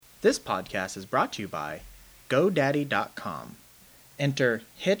This podcast is brought to you by GoDaddy.com. Enter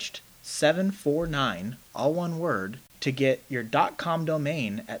Hitched749, all one word, to get your .com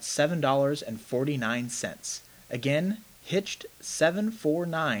domain at $7.49. Again,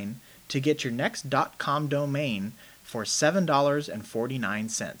 Hitched749 to get your next .com domain for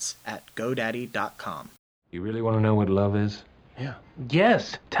 $7.49 at GoDaddy.com. You really want to know what love is? Yeah.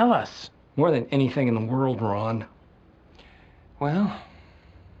 Yes, tell us. More than anything in the world, Ron. Well,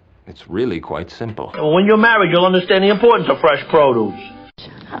 it's really quite simple. When you're married, you'll understand the importance of fresh produce.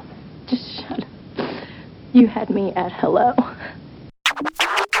 Shut up. Just shut up. You had me at hello.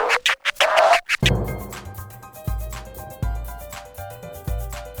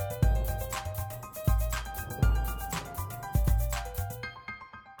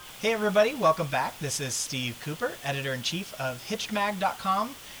 Hey everybody, welcome back. This is Steve Cooper, Editor-in-Chief of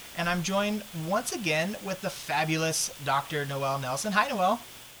HitchedMag.com, and I'm joined once again with the fabulous Dr. Noelle Nelson. Hi, Noelle.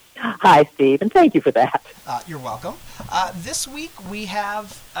 Hi, Steve, and thank you for that. You're welcome. This week we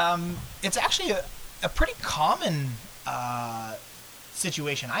have, it's actually a pretty common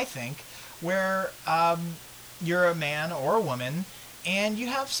situation, I think, where you're a man or a woman and you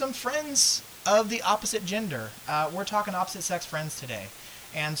have some friends of the opposite gender. We're talking opposite sex friends today.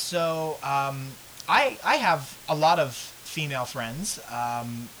 And so I have a lot of female friends,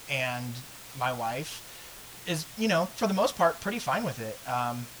 and my wife is, for the most part, pretty fine with it.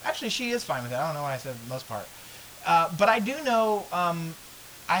 Actually, she is fine with it. I don't know why I said the most part. But I do know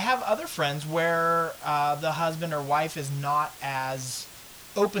I have other friends where the husband or wife is not as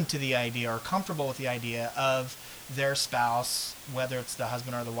open to the idea or comfortable with the idea of their spouse, whether it's the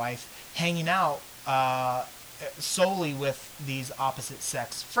husband or the wife, hanging out solely with these opposite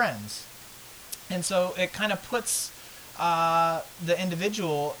sex friends. And so it kind of puts the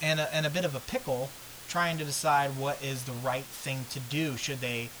individual in a bit of a pickle, trying to decide what is the right thing to do. Should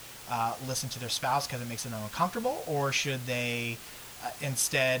they listen to their spouse because it makes them uncomfortable, or should they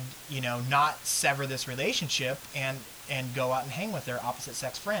instead not sever this relationship and go out and hang with their opposite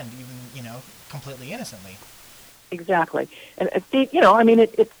sex friend, even completely innocently? Exactly. And Steve,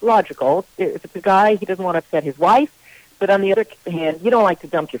 it's logical. If it's a guy, he doesn't want to upset his wife, but on the other hand, you don't like to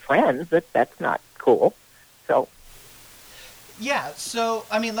dump your friends. That's not cool. So. Yeah, so,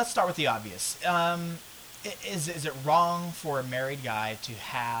 let's start with the obvious. Is it wrong for a married guy to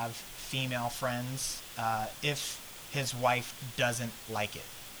have female friends if his wife doesn't like it?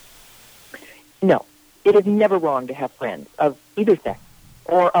 No. It is never wrong to have friends of either sex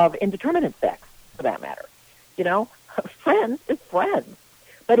or of indeterminate sex, for that matter. Friends is friends.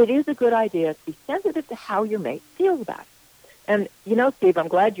 But it is a good idea to be sensitive to how your mate feels about it. And, Steve, I'm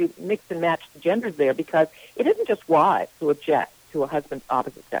glad you mixed and matched the genders there, because it isn't just wives who object to a husband's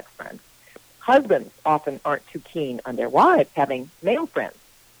opposite sex friends. Husbands often aren't too keen on their wives having male friends,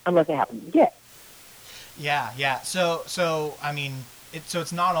 unless they happen to be gay. Yeah. So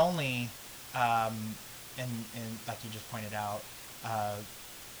it's not only, and like you just pointed out,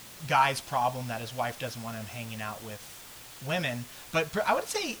 guy's problem that his wife doesn't want him hanging out with women, but I would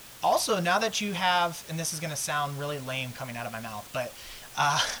say also, now that you have, and this is going to sound really lame coming out of my mouth, but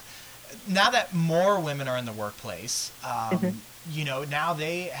now that more women are in the workplace, now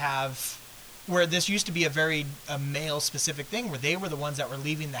they have, where this used to be a male specific thing, where they were the ones that were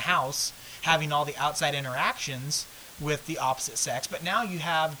leaving the house, having all the outside interactions with the opposite sex, but now you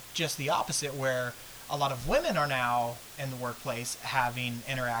have just the opposite, where a lot of women are now in the workplace having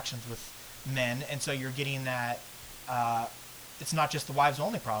interactions with men, and so you're getting that it's not just the wives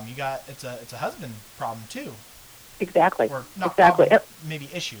only problem. It's a husband problem too. Exactly. Or not exactly. Problem, maybe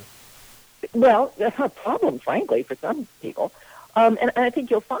issue. Well, that's a problem, frankly, for some people. And I think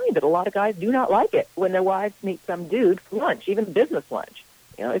you'll find that a lot of guys do not like it when their wives meet some dude for lunch, even business lunch.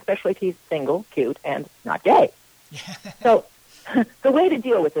 Especially if he's single, cute, and not gay. So the way to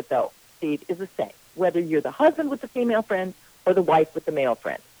deal with it, though, Steve, is the same. Whether you're the husband with the female friend or the wife with the male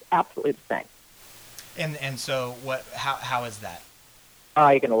friend. Absolutely the same. And so how is that?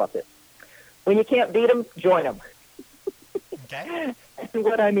 You're going to love this. When you can't beat them, join them. Okay. And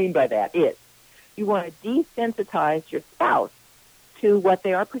what I mean by that is you want to desensitize your spouse to what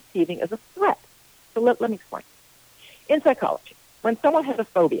they are perceiving as a threat. So let me explain. In psychology, when someone has a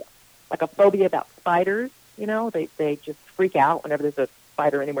phobia, like a phobia about spiders, they just freak out whenever there's a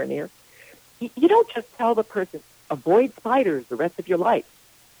spider anywhere near. You don't just tell the person, avoid spiders the rest of your life.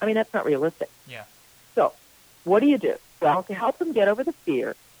 That's not realistic. Yeah. So, what do? Well, to help them get over the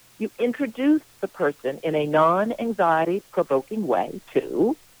fear, you introduce the person in a non-anxiety provoking way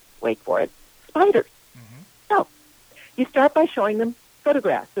to, wait for it, spiders. Mm-hmm. So, you start by showing them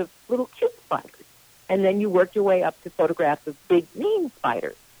photographs of little cute spiders, and then you work your way up to photographs of big, mean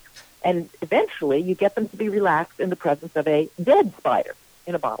spiders. And eventually you get them to be relaxed in the presence of a dead spider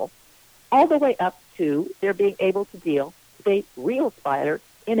in a bottle, all the way up to their being able to deal with a real spider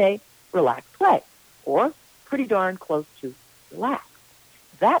in a relaxed way, or pretty darn close to relaxed.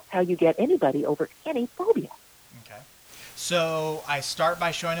 That's how you get anybody over any phobia. Okay. So I start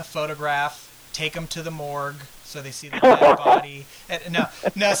by showing a photograph, take them to the morgue so they see the dead body.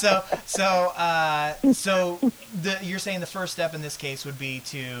 You're saying the first step in this case would be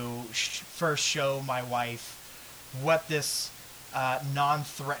to first show my wife what this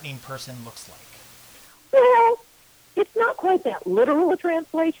non-threatening person looks like. Well, it's not quite that literal a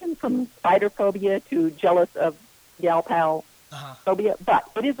translation from spider phobia to jealous of gal pal phobia, but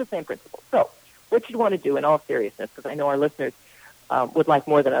it is the same principle. So what you'd want to do in all seriousness, because I know our listeners would like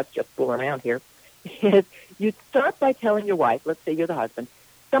more than us just fool around here, is you'd start by telling your wife, let's say you're the husband,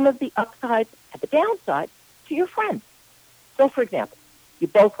 some of the upsides and the downsides to your friend. So, for example, you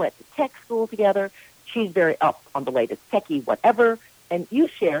both went to tech school together, she's very up on the latest techie whatever, and you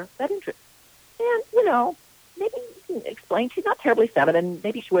share that interest. And, maybe you can explain she's not terribly feminine,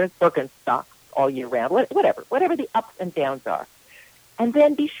 maybe she wears Birkenstocks all year round, whatever the ups and downs are. And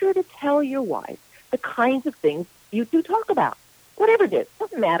then be sure to tell your wife the kinds of things you do talk about. Whatever it is,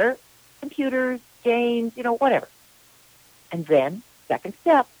 doesn't matter. Computers, games, whatever. And then, second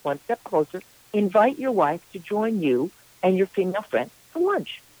step, one step closer, invite your wife to join you and your female friend for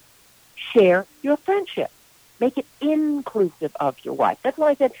lunch. Share your friendship. Make it inclusive of your wife. That's why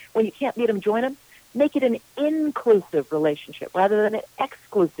I said when you can't meet them, join them. Make it an inclusive relationship rather than an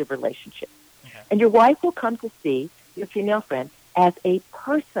exclusive relationship. Okay. And your wife will come to see your female friend as a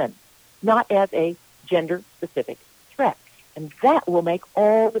person, not as a gender-specific threat. And that will make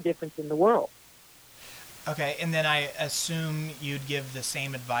all the difference in the world. Okay, and then I assume you'd give the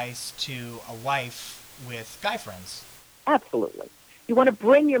same advice to a wife with guy friends. Absolutely. You want to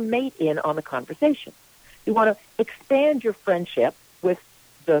bring your mate in on the conversation. You want to expand your friendship with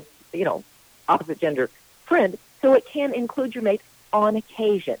the, opposite gender friend so it can include your mate on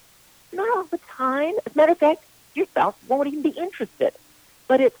occasion. Not all the time. As a matter of fact, your spouse won't even be interested.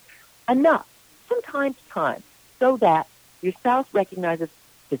 But it's enough from time to time so that your spouse recognizes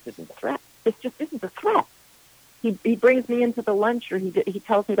this isn't a threat. This just isn't a threat. He brings me into the lunch or he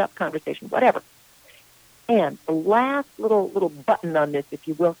tells me about the conversation, whatever. And the last little button on this, if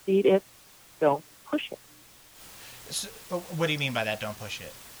you will, Steve, is don't push it. So, what do you mean by that, don't push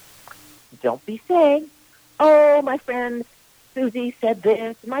it? Don't be saying, oh, my friend Susie said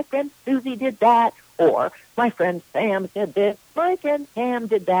this, my friend Susie did that, or my friend Sam said this, my friend Sam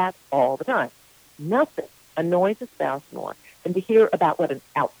did that all the time. Nothing annoys a spouse more than to hear about what an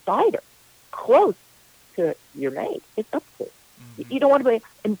outsider close to your mate is up to. Mm-hmm. You don't want to be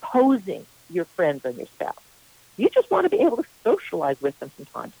imposing your friends on your spouse. You just want to be able to socialize with them from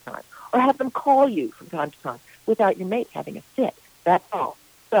time to time, or have them call you from time to time without your mate having a fit. That's all.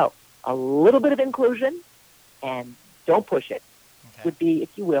 So a little bit of inclusion and don't push it would be,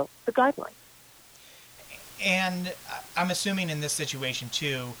 if you will, the guideline. And I'm assuming in this situation,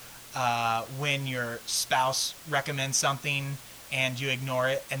 too, when your spouse recommends something and you ignore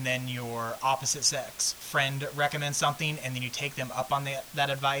it, and then your opposite sex friend recommends something and then you take them up on that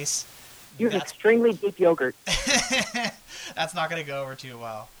advice. You're extremely deep yogurt. That's not going to go over too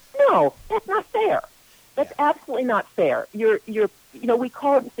well. No, that's not fair. That's absolutely not fair. We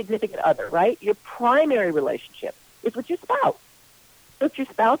call it a significant other, right? Your primary relationship is with your spouse. So if your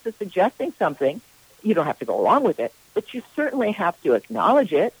spouse is suggesting something, you don't have to go along with it, but you certainly have to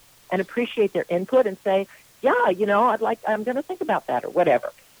acknowledge it and appreciate their input and say, yeah, I'm going to think about that or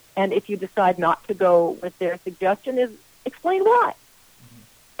whatever. And if you decide not to go with their suggestion, is explain why. Mm-hmm.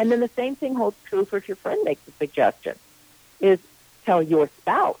 And then the same thing holds true for if your friend makes a suggestion, is tell your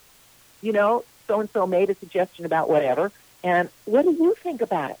spouse, so-and-so made a suggestion about whatever, and what do you think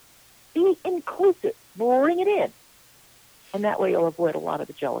about it? Be inclusive. Bring it in. And that way you'll avoid a lot of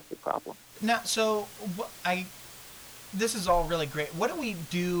the jealousy problem. Now, this is all really great. What do we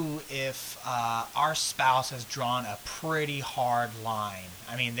do if our spouse has drawn a pretty hard line?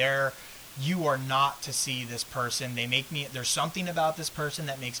 I mean, you are not to see this person. There's something about this person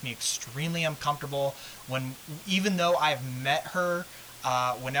that makes me extremely uncomfortable. Even though I've met her,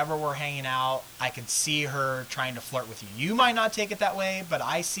 whenever we're hanging out, I can see her trying to flirt with you. You might not take it that way, but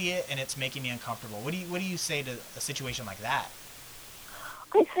I see it and it's making me uncomfortable. What do you say to a situation like that?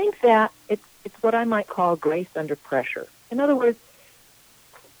 I think that it's what I might call grace under pressure. In other words,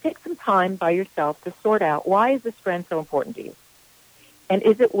 take some time by yourself to sort out, why is this friend so important to you? And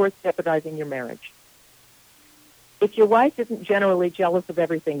is it worth jeopardizing your marriage? If your wife isn't generally jealous of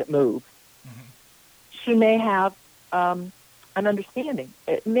everything that moves, mm-hmm. she may have an understanding,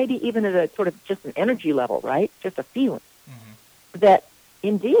 maybe even at a sort of just an energy level, right? Just a feeling that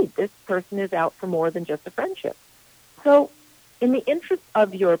indeed this person is out for more than just a friendship. So in the interest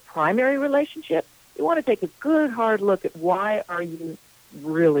of your primary relationship, you want to take a good hard look at why are you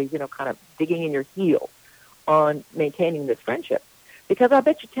really, kind of digging in your heels on maintaining this friendship. Because I'll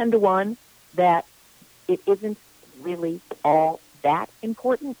bet you 10 to 1 that it isn't really all that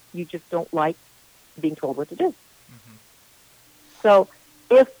important. You just don't like being told what to do. So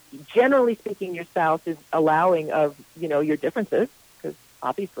if, generally speaking, your spouse is allowing of, your differences, because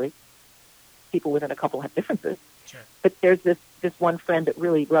obviously people within a couple have differences, Sure. but there's this one friend that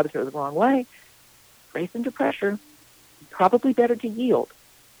really rubs her the wrong way, brace under pressure, probably better to yield.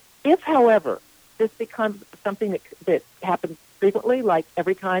 If, however, this becomes something that happens frequently, like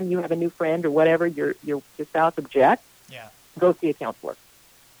every time you have a new friend or whatever, your spouse objects, go see a counselor.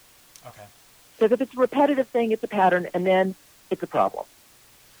 Okay. Because if it's a repetitive thing, it's a pattern, and then it's a problem.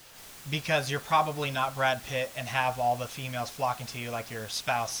 Because you're probably not Brad Pitt and have all the females flocking to you like your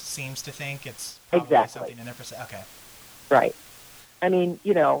spouse seems to think. It's probably something in their percent. Okay. Right. I mean,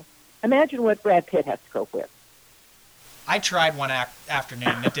 imagine what Brad Pitt has to cope with. I tried one afternoon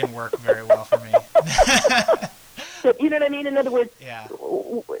and it didn't work very well for me. So, you know what I mean? In other words, Yeah.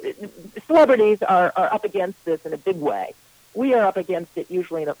 Celebrities are up against this in a big way. We are up against it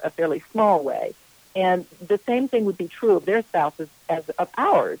usually in a fairly small way. And the same thing would be true of their spouses as of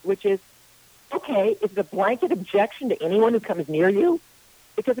ours, which is, okay, is it a blanket objection to anyone who comes near you?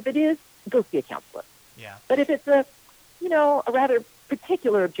 Because if it is, go see a counselor. Yeah. But if it's a rather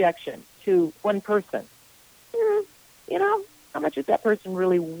particular objection to one person, how much is that person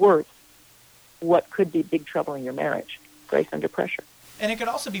really worth what could be big trouble in your marriage? Grace under pressure. And it could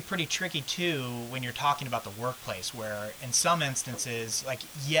also be pretty tricky, too, when you're talking about the workplace, where in some instances, like,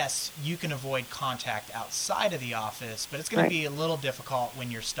 yes, you can avoid contact outside of the office, but it's going to be a little difficult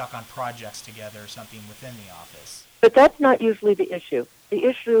when you're stuck on projects together or something within the office. But that's not usually the issue. The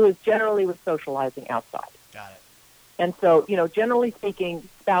issue is generally with socializing outside. Got it. And so, generally speaking,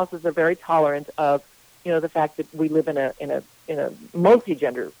 spouses are very tolerant of, the fact that we live in a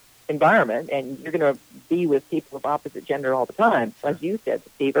multi-gender environment, and you're going to be with people of opposite gender all the time. As you said,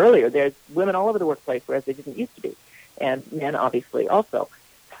 Steve, earlier, there's women all over the workplace, whereas they didn't used to be, and men obviously also.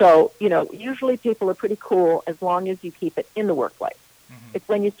 So, usually people are pretty cool as long as you keep it in the workplace. It's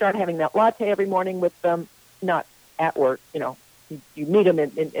when you start having that latte every morning with them, not at work, you meet them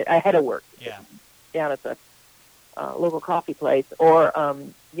ahead of work, down at the local coffee place, or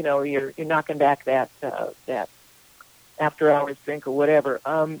you're knocking back that after-hours drink or whatever.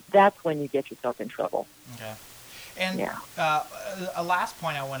 That's when you get yourself in trouble. Okay. And a last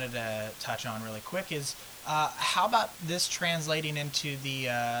point I wanted to touch on really quick is how about this translating into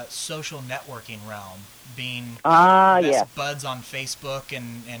the social networking realm, being best buds on Facebook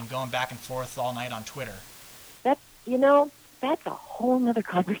and going back and forth all night on Twitter? That's a whole other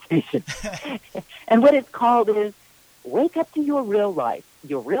conversation. And what it's called is wake up to your real life.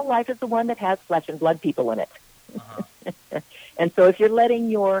 Your real life is the one that has flesh and blood people in it. And so if you're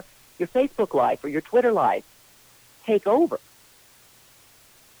letting your Facebook life or your Twitter life take over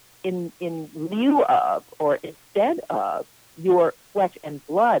in lieu of or instead of your flesh and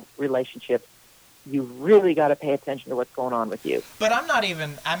blood relationships, you really got to pay attention to what's going on with you. But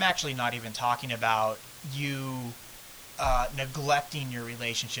I'm actually not even talking about you neglecting your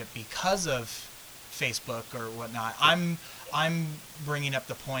relationship because of Facebook or whatnot. I'm bringing up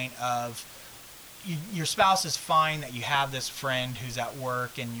the point of your spouse is fine that you have this friend who's at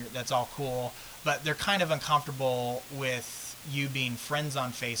work and that's all cool, but they're kind of uncomfortable with you being friends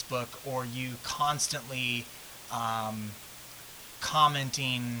on Facebook or you constantly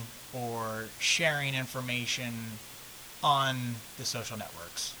commenting or sharing information on the social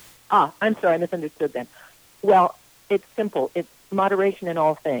networks. I'm sorry, I misunderstood then. Well, it's simple. It's moderation in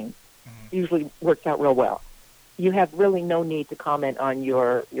all things. Usually works out real well. You have really no need to comment on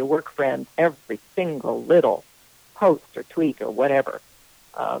your work friends' every single little post or tweet or whatever.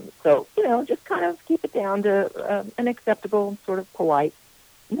 So, just kind of keep it down to an acceptable, sort of polite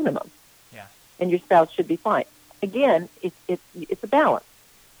minimum. Yeah. And your spouse should be fine. Again, it's a balance.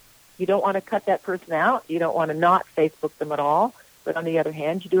 You don't want to cut that person out. You don't want to not Facebook them at all. But on the other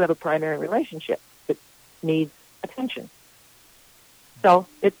hand, you do have a primary relationship that needs attention. So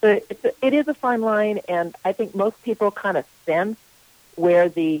it is a fine line, and I think most people kind of sense where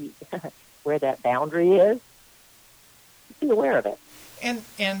where that boundary is. Be aware of it. And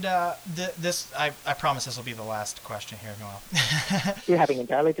this I promise this will be the last question here, Noelle. You're having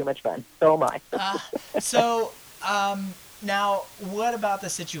entirely too much fun. So am I. Now, what about the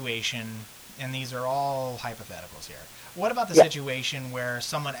situation? And these are all hypotheticals here. what about the Yeah. situation where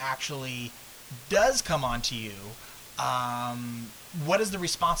someone actually does come onto you? What is the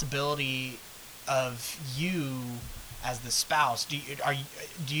responsibility of you as the spouse? Do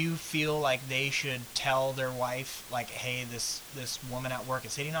you feel like they should tell their wife, like, hey, this woman at work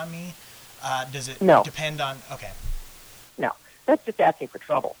is hitting on me? Does it No. depend on? Okay. No, that's just asking for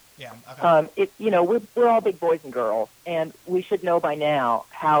trouble. Yeah. Okay. We're all big boys and girls, and we should know by now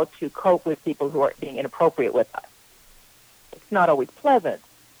how to cope with people who are being inappropriate with us. It's not always pleasant,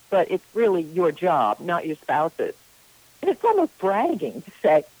 but it's really your job, not your spouse's. And it's almost bragging to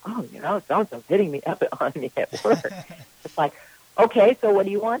say, oh, so-and-so's hitting me up on me at work. It's like, okay, so what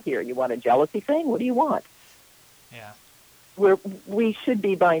do you want here? You want a jealousy thing? What do you want? Yeah. We should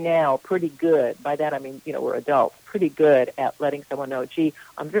be by now pretty good. By that I mean, we're adults, pretty good at letting someone know, gee,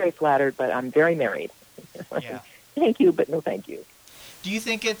 I'm very flattered, but I'm very married. Yeah. Thank you, but no thank you. Do you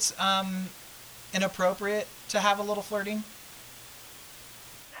think it's inappropriate to have a little flirting?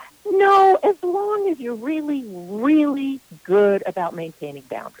 No, as long as you're really, really good about maintaining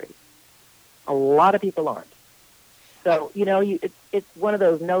boundaries. A lot of people aren't. So, it's one of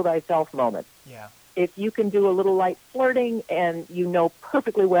those know thyself moments. Yeah. If you can do a little light flirting and you know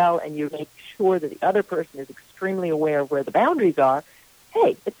perfectly well and you make sure that the other person is extremely aware of where the boundaries are,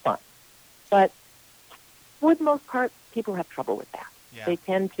 hey, it's fine. But for the most part, people have trouble with that. Yeah. They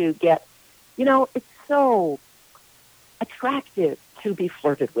tend to get, it's so attractive to be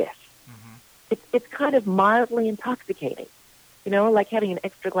flirted with. Mm-hmm. It's kind of mildly intoxicating, like having an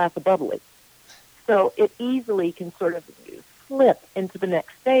extra glass of bubbly. So it easily can sort of slip into the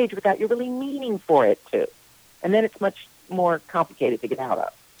next stage without you really meaning for it to. And then it's much more complicated to get out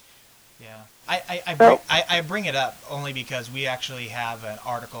of. Yeah. I bring it up only because we actually have an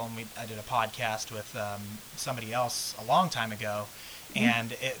article, and I did a podcast with somebody else a long time ago,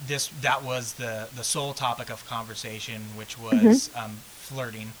 and that was the sole topic of conversation, which was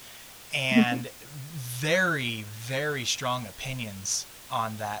flirting, and very, very strong opinions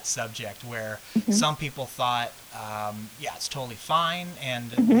on that subject, where some people thought, it's totally fine,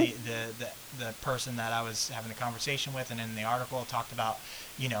 and the person that I was having a conversation with and in the article talked about,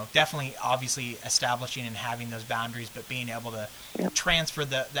 definitely obviously establishing and having those boundaries, but being able to transfer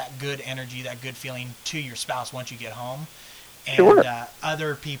that good energy, that good feeling to your spouse once you get home. And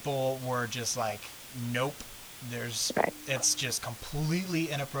other people were just like, nope. It's just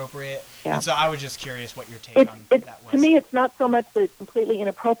completely inappropriate. Yeah. And so I was just curious what your take on that was. To me, it's not so much that it's completely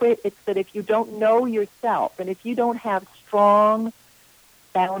inappropriate. It's that if you don't know yourself and if you don't have strong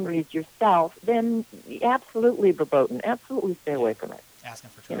boundaries yourself, then absolutely verboten. Absolutely stay away from it. Asking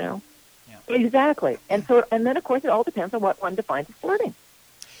for trouble. Yeah. Exactly. And then, of course, it all depends on what one defines as flirting.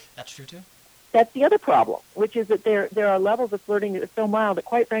 That's true, too. That's the other problem, which is that there are levels of flirting that are so mild that,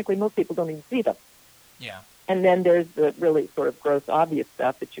 quite frankly, most people don't even see them. Yeah. And then there's the really sort of gross, obvious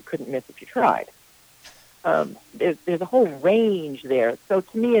stuff that you couldn't miss if you tried. There's a whole range there. So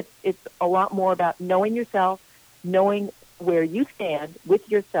to me, it's a lot more about knowing yourself, knowing where you stand with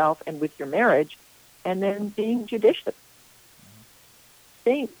yourself and with your marriage, and then being judicious.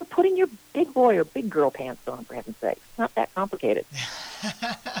 Putting your big boy or big girl pants on, for heaven's sake. It's not that complicated.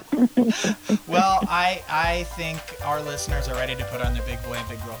 Well, I think our listeners are ready to put on their big boy and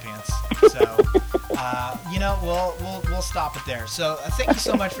big girl pants. So, we'll stop it there. So, thank you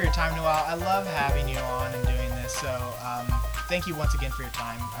so much for your time, Noelle. I love having you on and doing this. So, thank you once again for your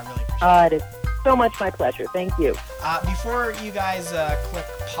time. I really appreciate it. It is so much my pleasure. Thank you. Before you guys click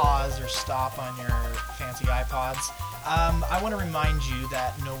pause or stop on your fancy iPods, I want to remind you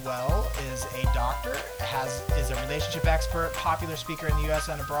that Noelle is a doctor, is a relationship expert, popular speaker in the U.S.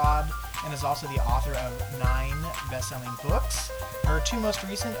 and abroad, and is also the author of 9 best-selling books. Her 2 most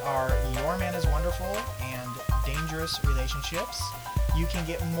recent are Your Man is Wonderful and Dangerous Relationships. You can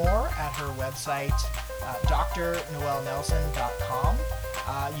get more at her website, drnoellenelson.com.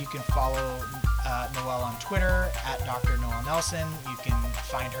 You can follow Noelle on Twitter at Dr. Noelle Nelson. You can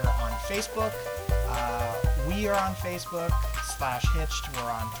find her on Facebook. We are on Facebook /Hitched.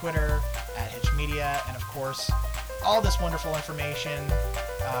 We're on Twitter at Hitched Media. And of course, all this wonderful information,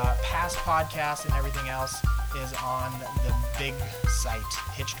 past podcasts and everything else is on the big site,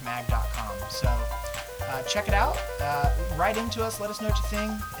 hitchedmag.com. So check it out. Write into us. Let us know what you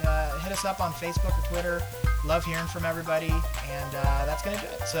think. Hit us up on Facebook or Twitter. Love hearing from everybody. And that's going to do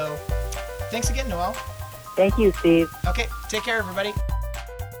it. So thanks again, Noelle. Thank you, Steve. Okay, take care, everybody.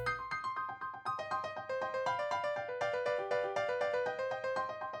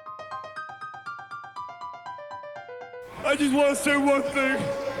 I just want to say one thing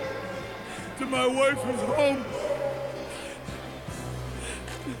to my wife who's home.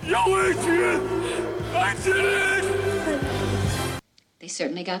 Yo, Adrian, I did it!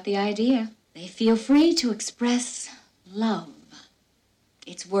 certainly got the idea. They feel free to express love.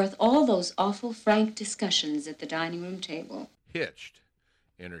 It's worth all those awful frank discussions at the dining room table. Hitched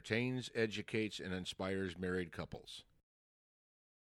entertains, educates, and inspires married couples.